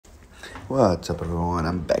What's up everyone,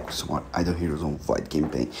 I'm back with some more Idle Heroes on Void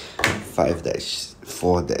campaign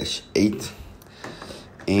 5-4-8.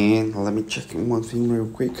 And let me check one thing real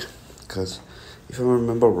quick, because if I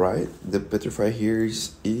remember right, the Petrify here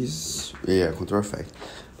is control effect.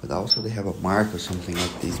 But also they have a mark or something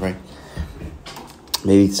like this, right?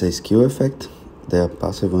 Maybe it's a skill effect. They are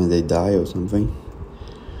passive when they die or something.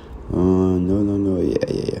 No,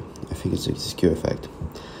 yeah. I think it's a skill effect.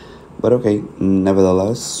 But okay,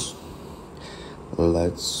 nevertheless,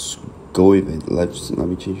 let's go with it. Let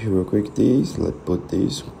me change real quick this. Let's put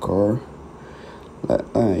this car.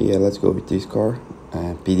 Let's go with this car.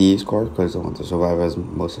 PD score, because I want to survive as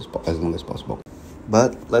long as possible.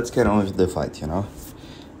 But let's get on with the fight,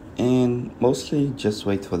 and mostly just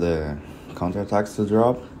wait for the counterattacks to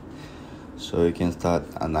drop, so you can start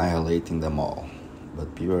annihilating them all.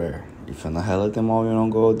 But beware, if you annihilate them all, you don't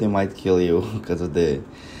go, they might kill you because of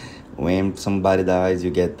when somebody dies,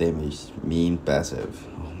 you get damaged. Mean passive.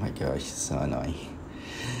 Oh my gosh, it's so annoying.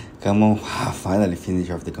 Come on, finally finish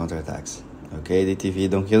off the counterattacks. Okay, DTV,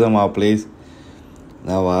 don't kill them all, please.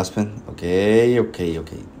 Now Aspen. Okay.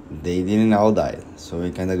 They didn't all die, so we're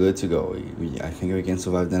kinda good to go. I think we can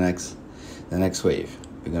survive the next wave.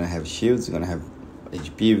 We're gonna have shields, we're gonna have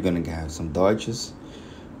HP, we're gonna have some dodges.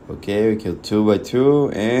 Okay, we killed 2 by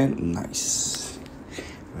 2, and nice.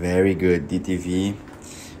 Very good, DTV.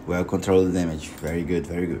 Well controlled damage. Very good.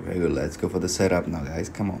 Let's go for the setup now, guys.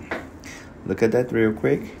 Come on. Look at that real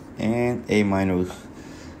quick. And A minus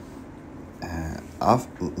off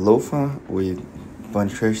Lofa with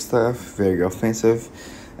puncture stuff. Very offensive.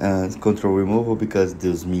 Control removal, because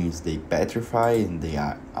this means they petrify and they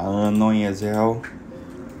are annoying as hell.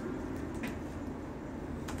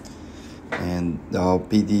 And our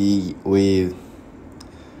PD with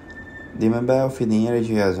Demon Bell, feeding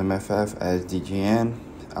energy as MFF as DGN.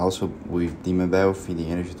 Also with Demon Bell, feeding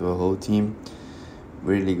energy to a whole team.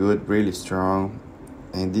 Really good, really strong.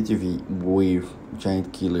 And DTV with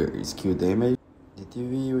Giant Killer skill damage.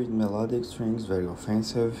 DTV with melodic strings, very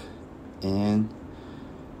offensive. And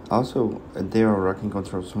also they are rocking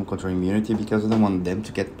some control immunity, because I don't want them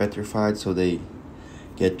to get petrified, so they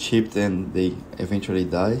get chipped and they eventually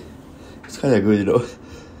die. It's kinda good,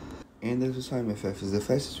 And as also MFF is the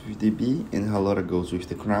fastest with DB, and Halora goes with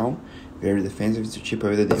the crown. Very defensive to chip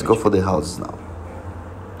away the damage. Let's go for the houses now.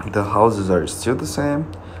 The houses are still the same.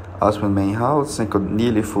 Aspen main house,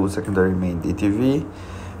 nearly full secondary main DTV.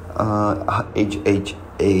 HHA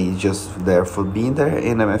is just there for being there,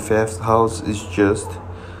 and MFF's house is just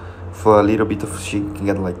for a little bit of, she can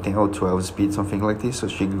get like 10 or 12 speed, something like this, so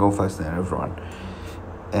she can go faster than everyone.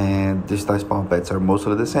 And the Starspawns pets are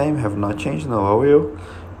mostly the same, have not changed, no I will.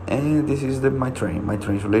 And this is my train. My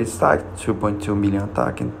train's related stack, 2.2 million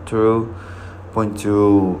attack and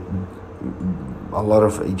 2.2 a lot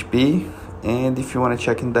of HP. And if you want to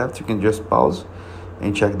check in depth, you can just pause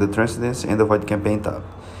and check the transcendence and the Void campaign tab.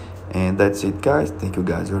 And that's it, guys. Thank you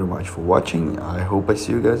guys very much for watching. I hope I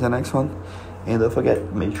see you guys in the next one. And don't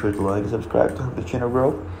forget, make sure to like and subscribe to help the channel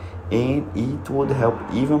grow. And it would help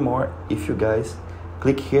even more if you guys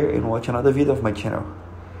click here and watch another video of my channel.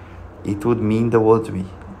 It would mean the world to me.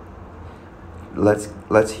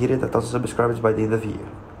 Let's hit it 1,000 subscribers by the end of the year.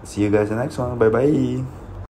 See you guys in the next one. Bye bye.